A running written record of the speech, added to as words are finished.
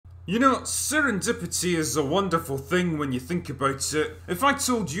You know, serendipity is a wonderful thing when you think about it. If I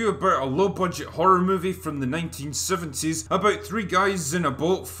told you about a low-budget horror movie from the 1970s about three guys in a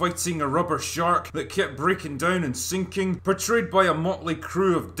boat fighting a rubber shark that kept breaking down and sinking, portrayed by a motley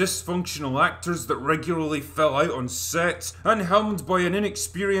crew of dysfunctional actors that regularly fell out on set, and helmed by an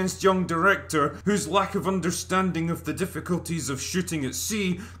inexperienced young director whose lack of understanding of the difficulties of shooting at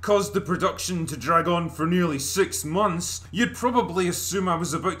sea caused the production to drag on for nearly 6 months, you'd probably assume I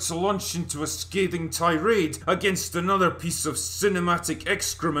was about to launch into a scathing tirade against another piece of cinematic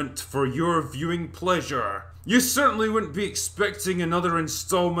excrement for your viewing pleasure. You certainly wouldn't be expecting another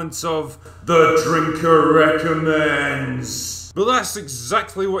installment of The Drinker Recommends. But that's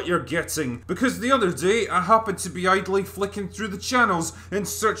exactly what you're getting, because the other day I happened to be idly flicking through the channels in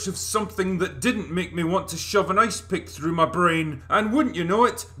search of something that didn't make me want to shove an ice pick through my brain, and wouldn't you know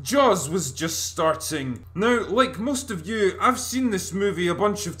it, Jaws was just starting. Now, like most of you, I've seen this movie a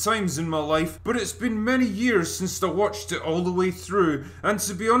bunch of times in my life, but it's been many years since I watched it all the way through, and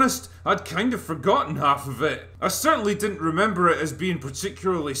to be honest, I'd kind of forgotten half of it. I certainly didn't remember it as being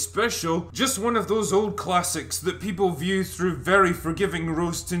particularly special, just one of those old classics that people view through very forgiving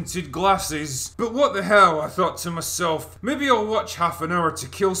rose-tinted glasses. But what the hell, I thought to myself, maybe I'll watch half an hour to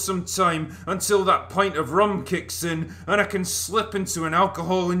kill some time until that pint of rum kicks in and I can slip into an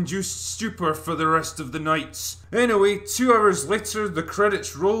alcohol-induced stupor for the rest of the night. Anyway, 2 hours later the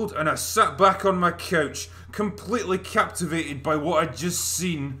credits rolled and I sat back on my couch, completely captivated by what I'd just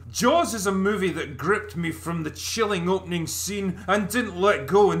seen. Jaws is a movie that gripped me from the chilling opening scene and didn't let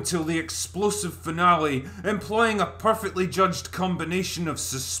go until the explosive finale, implying a perfectly judged combination of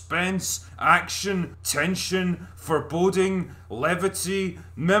suspense, action, tension, foreboding, levity,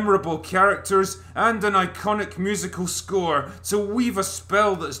 memorable characters, and an iconic musical score to weave a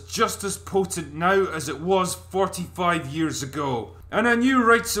spell that's just as potent now as it was 45 years ago. And I knew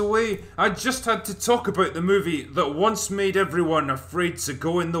right away I just had to talk about the movie that once made everyone afraid to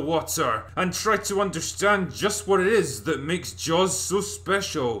go in the water, and try to understand just what it is that makes Jaws so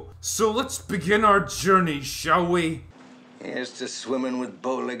special. So let's begin our journey, shall we? Here's to swimming with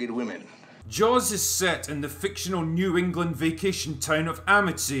bow-legged women. Jaws is set in the fictional New England vacation town of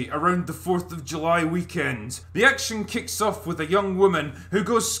Amity around the 4th of July weekend. The action kicks off with a young woman who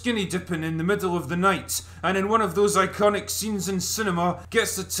goes skinny dipping in the middle of the night, and in one of those iconic scenes in cinema,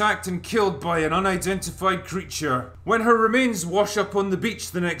 gets attacked and killed by an unidentified creature. When her remains wash up on the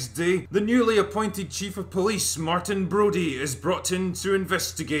beach the next day, the newly appointed Chief of Police, Martin Brody, is brought in to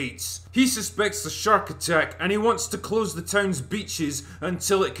investigate. He suspects a shark attack and he wants to close the town's beaches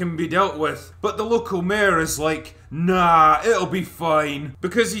until it can be dealt with. But the local mayor is like, nah, it'll be fine,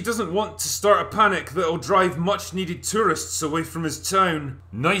 because he doesn't want to start a panic that'll drive much needed tourists away from his town.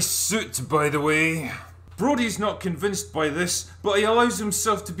 Nice suit, by the way. Brody's not convinced by this, but he allows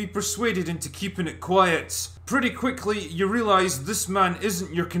himself to be persuaded into keeping it quiet. Pretty quickly, you realise this man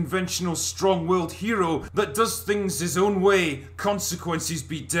isn't your conventional strong-willed hero that does things his own way, consequences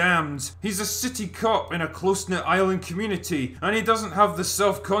be damned. He's a city cop in a close-knit island community, and he doesn't have the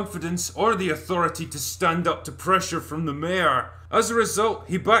self-confidence or the authority to stand up to pressure from the mayor. As a result,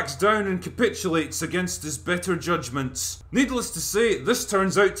 he backs down and capitulates against his better judgments. Needless to say, this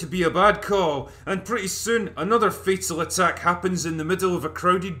turns out to be a bad call, and pretty soon another fatal attack happens in the middle of a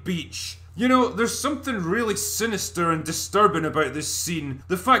crowded beach. You know, there's something really sinister and disturbing about this scene.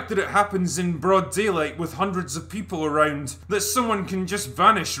 The fact that it happens in broad daylight with hundreds of people around. That someone can just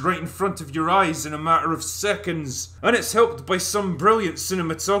vanish right in front of your eyes in a matter of seconds. And it's helped by some brilliant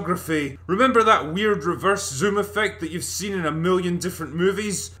cinematography. Remember that weird reverse zoom effect that you've seen in a million different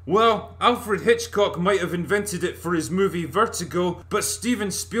movies? Well, Alfred Hitchcock might have invented it for his movie Vertigo, but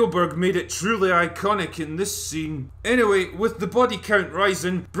Steven Spielberg made it truly iconic in this scene. Anyway, with the body count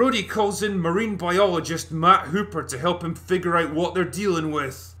rising, Brody calls in marine biologist Matt Hooper to help him figure out what they're dealing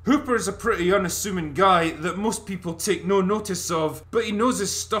with. Hooper's a pretty unassuming guy that most people take no notice of, but he knows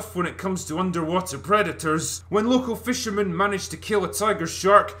his stuff when it comes to underwater predators. When local fishermen manage to kill a tiger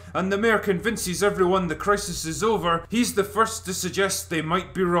shark and the mayor convinces everyone the crisis is over, he's the first to suggest they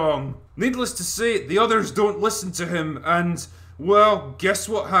might be wrong. Needless to say, the others don't listen to him and, well, guess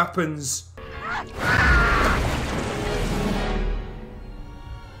what happens?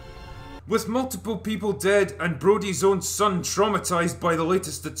 With multiple people dead and Brody's own son traumatized by the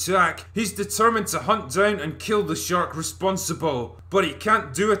latest attack, he's determined to hunt down and kill the shark responsible. But he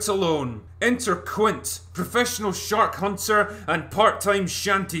can't do it alone. Enter Quint, professional shark hunter and part-time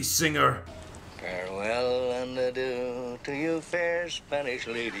shanty singer. Farewell and adieu to you fair Spanish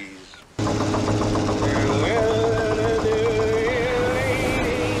ladies. Farewell and adieu, you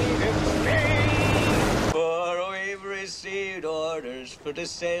ladies of Spain. For we've received orders for anchor to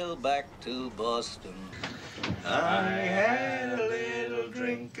sail back to Boston. I had a little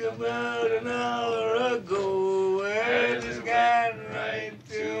drink about an hour ago, and it's got right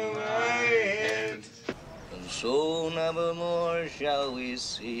to my head. And so never more shall we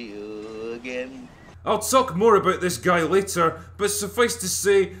see you again. I'll talk more about this guy later, but suffice to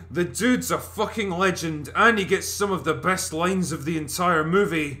say, the dude's a fucking legend, and he gets some of the best lines of the entire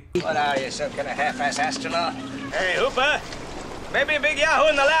movie. What are you, some kind of half-ass astronaut? Hey, Hooper. Maybe a big yahoo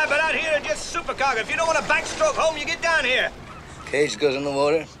in the lab, but out here just supercargo. If you don't want to backstroke home, you get down here. Cage goes in the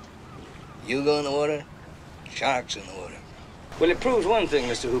water. You go in the water. Sharks in the water. Well, it proves one thing,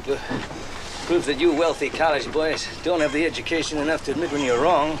 Mr. Hooper. It proves that you wealthy college boys don't have the education enough to admit when you're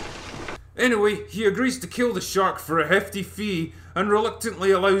wrong. Anyway, he agrees to kill the shark for a hefty fee and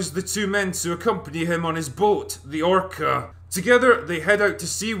reluctantly allows the two men to accompany him on his boat, the Orca. Together, they head out to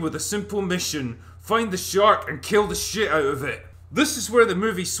sea with a simple mission: find the shark and kill the shit out of it. This is where the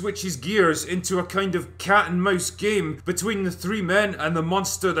movie switches gears into a kind of cat and mouse game between the three men and the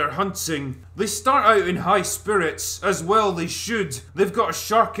monster they're hunting. They start out in high spirits, as well they should. They've got a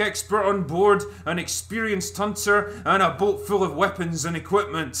shark expert on board, an experienced hunter, and a boat full of weapons and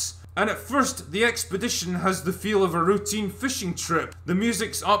equipment. And at first, the expedition has the feel of a routine fishing trip. The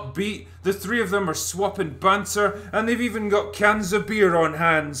music's upbeat, the three of them are swapping banter, and they've even got cans of beer on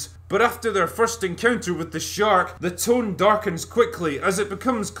hand. But after their first encounter with the shark, the tone darkens quickly as it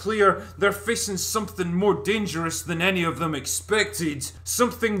becomes clear they're facing something more dangerous than any of them expected.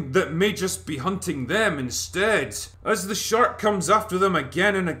 Something that may just be hunting them instead. As the shark comes after them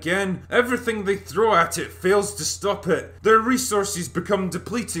again and again, everything they throw at it fails to stop it. Their resources become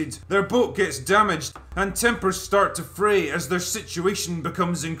depleted, their boat gets damaged, and tempers start to fray as their situation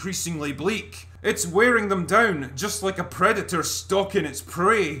becomes increasingly bleak. It's wearing them down, just like a predator stalking its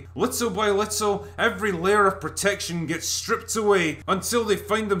prey. Little by little, every layer of protection gets stripped away until they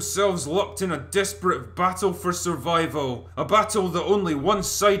find themselves locked in a desperate battle for survival. A battle that only one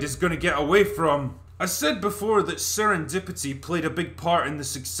side is going to get away from. I said before that serendipity played a big part in the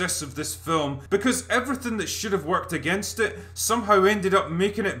success of this film because everything that should have worked against it somehow ended up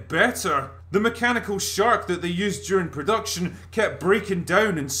making it better. The mechanical shark that they used during production kept breaking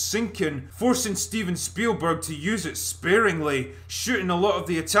down and sinking, forcing Steven Spielberg to use it sparingly, shooting a lot of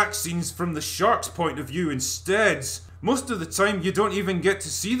the attack scenes from the shark's point of view instead. Most of the time you don't even get to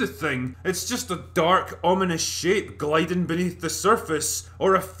see the thing. It's just a dark, ominous shape gliding beneath the surface,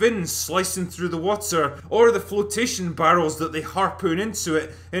 or a fin slicing through the water, or the flotation barrels that they harpoon into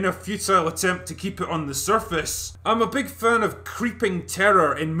it in a futile attempt to keep it on the surface. I'm a big fan of creeping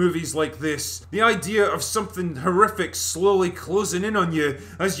terror in movies like this. The idea of something horrific slowly closing in on you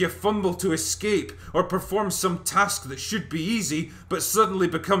as you fumble to escape or perform some task that should be easy but suddenly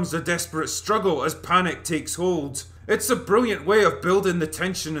becomes a desperate struggle as panic takes hold. It's a brilliant way of building the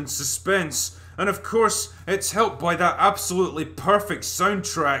tension and suspense, and of course, it's helped by that absolutely perfect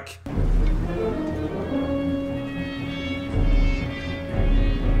soundtrack.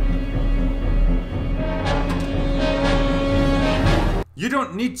 You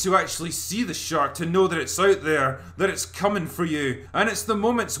don't need to actually see the shark to know that it's out there, that it's coming for you, and it's the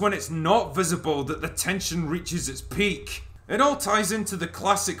moments when it's not visible that the tension reaches its peak. It all ties into the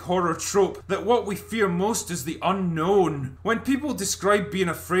classic horror trope that what we fear most is the unknown. When people describe being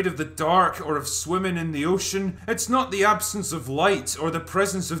afraid of the dark or of swimming in the ocean, it's not the absence of light or the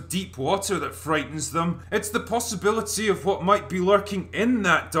presence of deep water that frightens them. It's the possibility of what might be lurking in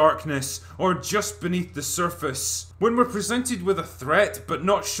that darkness or just beneath the surface. When we're presented with a threat but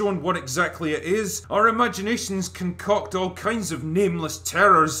not shown what exactly it is, our imaginations concoct all kinds of nameless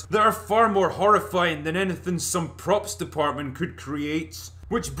terrors that are far more horrifying than anything some props department could create.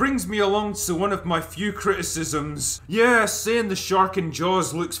 Which brings me along to one of my few criticisms. Yeah, saying the shark in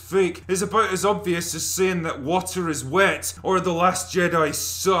Jaws looks fake is about as obvious as saying that water is wet or The Last Jedi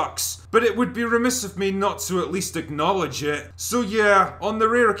sucks. But it would be remiss of me not to at least acknowledge it. So yeah, on the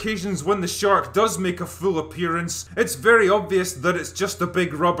rare occasions when the shark does make a full appearance, it's very obvious that it's just a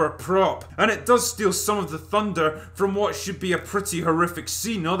big rubber prop. And it does steal some of the thunder from what should be a pretty horrific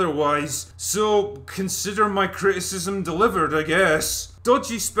scene otherwise. So consider my criticism delivered, I guess.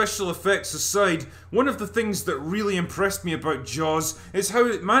 Dodgy special effects aside, one of the things that really impressed me about Jaws is how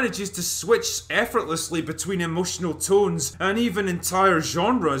it manages to switch effortlessly between emotional tones and even entire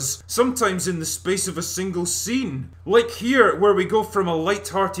genres, sometimes in the space of a single scene. Like here, where we go from a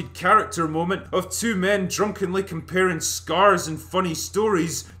light-hearted character moment of two men drunkenly comparing scars and funny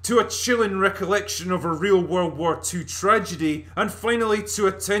stories to a chilling recollection of a real World War II tragedy, and finally to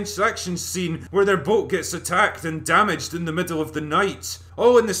a tense action scene where their boat gets attacked and damaged in the middle of the night.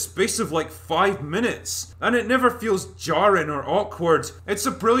 all in the space of like 5 minutes, and it never feels jarring or awkward. It's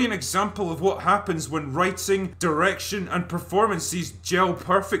a brilliant example of what happens when writing, direction, and performances gel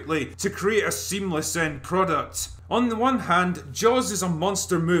perfectly to create a seamless end product. On the one hand, Jaws is a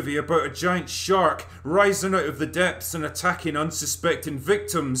monster movie about a giant shark rising out of the depths and attacking unsuspecting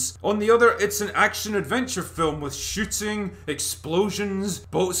victims. On the other, it's an action-adventure film with shooting, explosions,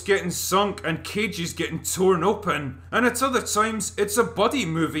 boats getting sunk, and cages getting torn open. And at other times, it's a buddy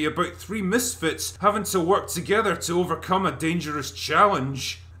movie about three misfits having to work together to overcome a dangerous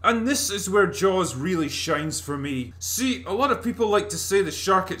challenge. And this is where Jaws really shines for me. See, a lot of people like to say the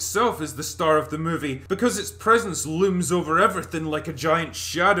shark itself is the star of the movie because its presence looms over everything like a giant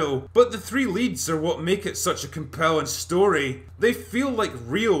shadow. But the three leads are what make it such a compelling story. They feel like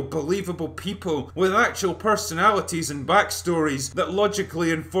real, believable people with actual personalities and backstories that logically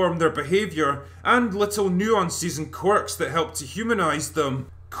inform their behaviour, and little nuances and quirks that help to humanise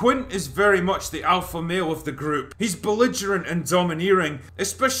them. Quint is very much the alpha male of the group. He's belligerent and domineering,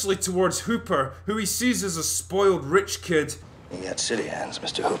 especially towards Hooper, who he sees as a spoiled rich kid. You got city hands,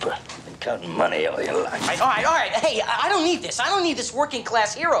 Mr. Hooper. Been counting money all your life. All right. Hey, I don't need this. I don't need this working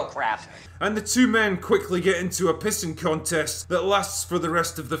class hero crap. And the two men quickly get into a pissing contest that lasts for the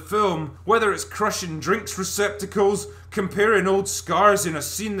rest of the film, whether it's crushing drinks receptacles, comparing old scars in a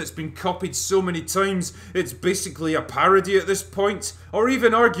scene that's been copied so many times it's basically a parody at this point, or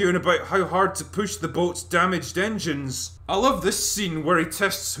even arguing about how hard to push the boat's damaged engines. I love this scene where he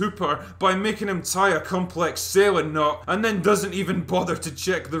tests Hooper by making him tie a complex sailing knot and then doesn't even bother to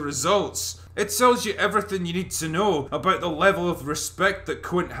check the results. It tells you everything you need to know about the level of respect that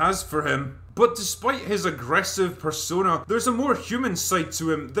Quint has for him. But despite his aggressive persona, there's a more human side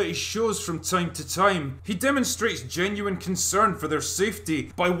to him that he shows from time to time. He demonstrates genuine concern for their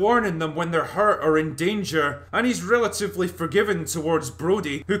safety by warning them when they're hurt or in danger, and he's relatively forgiving towards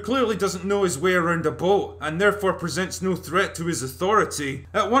Brody, who clearly doesn't know his way around a boat and therefore presents no threat to his authority.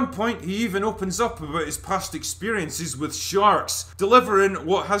 At one point, he even opens up about his past experiences with sharks, delivering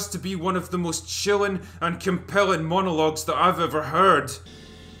what has to be one of the most chilling and compelling monologues that I've ever heard.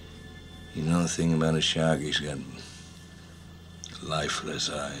 You know the thing about a shark? He's got lifeless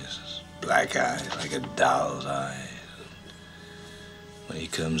eyes, black eyes, like a doll's eyes. When he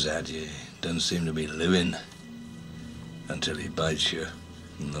comes at you, he doesn't seem to be living until he bites you.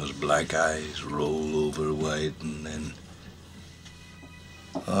 And those black eyes roll over white, and then...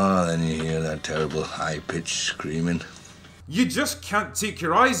 oh, then you hear that terrible high-pitched screaming. You just can't take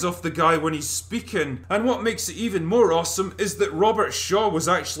your eyes off the guy when he's speaking, and what makes it even more awesome is that Robert Shaw was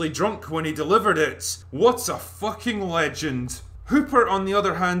actually drunk when he delivered it. What a fucking legend. Hooper, on the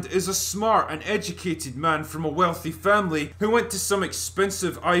other hand, is a smart and educated man from a wealthy family who went to some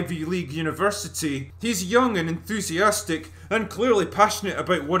expensive Ivy League university. He's young and enthusiastic and clearly passionate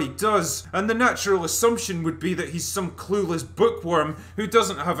about what he does, and the natural assumption would be that he's some clueless bookworm who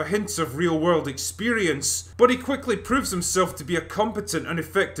doesn't have a hint of real-world experience. But he quickly proves himself to be a competent and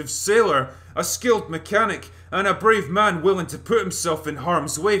effective sailor, a skilled mechanic, and a brave man willing to put himself in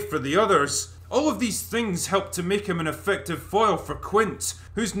harm's way for the others. All of these things help to make him an effective foil for Quint,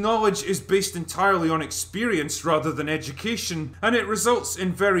 whose knowledge is based entirely on experience rather than education, and it results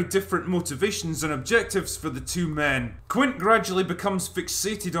in very different motivations and objectives for the two men. Quint gradually becomes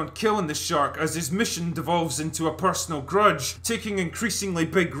fixated on killing the shark as his mission devolves into a personal grudge, taking increasingly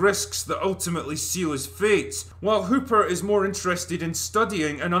big risks that ultimately seal his fate, while Hooper is more interested in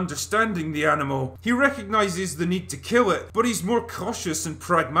studying and understanding the animal. He recognises the need to kill it, but he's more cautious and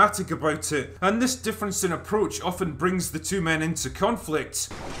pragmatic about it, and this difference in approach often brings the two men into conflict.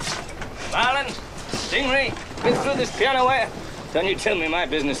 Marlin, Stingray, get through this piano wire. Don't you tell me my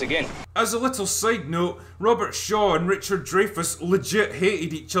business again. As a little side note, Robert Shaw and Richard Dreyfuss legit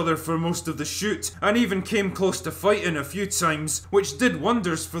hated each other for most of the shoot, and even came close to fighting a few times, which did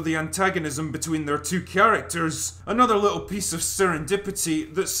wonders for the antagonism between their two characters. Another little piece of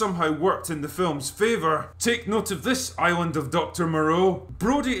serendipity that somehow worked in the film's favour. Take note of this, Island of Dr. Moreau.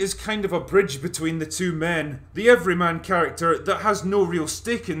 Brody is kind of a bridge between the two men, the everyman character that has no real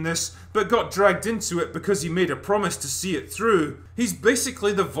stake in this, but got dragged into it because he made a promise to see it through. He's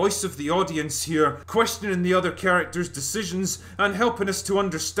basically the voice of the audience here, questioning the other characters' decisions and helping us to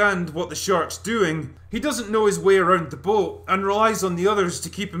understand what the shark's doing. He doesn't know his way around the boat and relies on the others to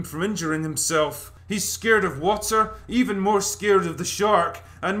keep him from injuring himself. He's scared of water, even more scared of the shark,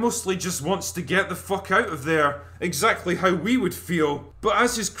 and mostly just wants to get the fuck out of there. Exactly how we would feel. But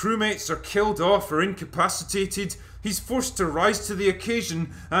as his crewmates are killed off or incapacitated, he's forced to rise to the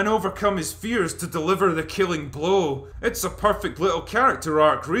occasion and overcome his fears to deliver the killing blow. It's a perfect little character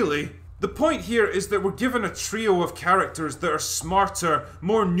arc, really. The point here is that we're given a trio of characters that are smarter,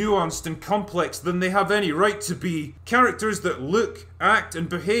 more nuanced and complex than they have any right to be. Characters that look, act and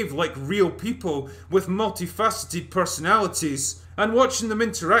behave like real people with multifaceted personalities. And watching them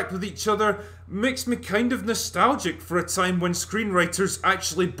interact with each other makes me kind of nostalgic for a time when screenwriters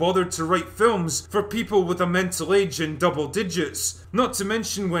actually bothered to write films for people with a mental age in double digits. Not to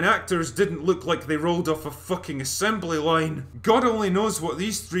mention when actors didn't look like they rolled off a fucking assembly line. God only knows what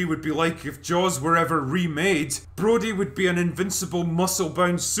these three would be like if Jaws were ever remade. Brody would be an invincible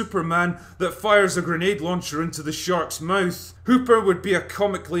muscle-bound Superman that fires a grenade launcher into the shark's mouth. Hooper would be a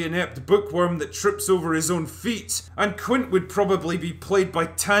comically inept bookworm that trips over his own feet. And Quint would probably be played by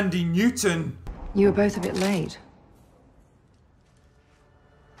Tandy Newton. You were both a bit late.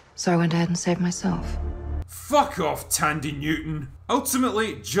 So I went ahead and saved myself. Fuck off, Tandy Newton.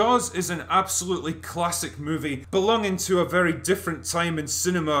 Ultimately, Jaws is an absolutely classic movie, belonging to a very different time in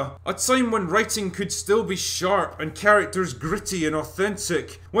cinema. A time when writing could still be sharp and characters gritty and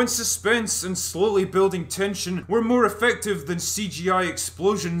authentic. When suspense and slowly building tension were more effective than CGI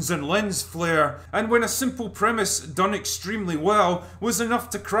explosions and lens flare. And when a simple premise done extremely well was enough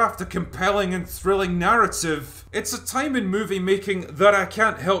to craft a compelling and thrilling narrative. It's a time in movie making that I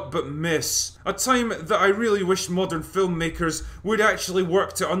can't help but miss. A time that I really wish modern filmmakers would actually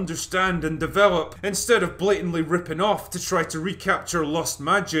work to understand and develop, instead of blatantly ripping off to try to recapture lost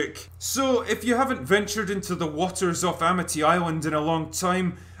magic. So, if you haven't ventured into the waters off Amity Island in a long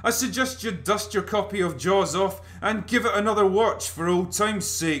time, I suggest you dust your copy of Jaws off and give it another watch for old time's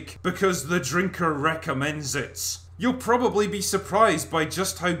sake, because the drinker recommends it. You'll probably be surprised by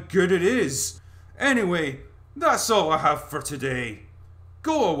just how good it is. Anyway, that's all I have for today.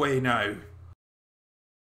 Go away now.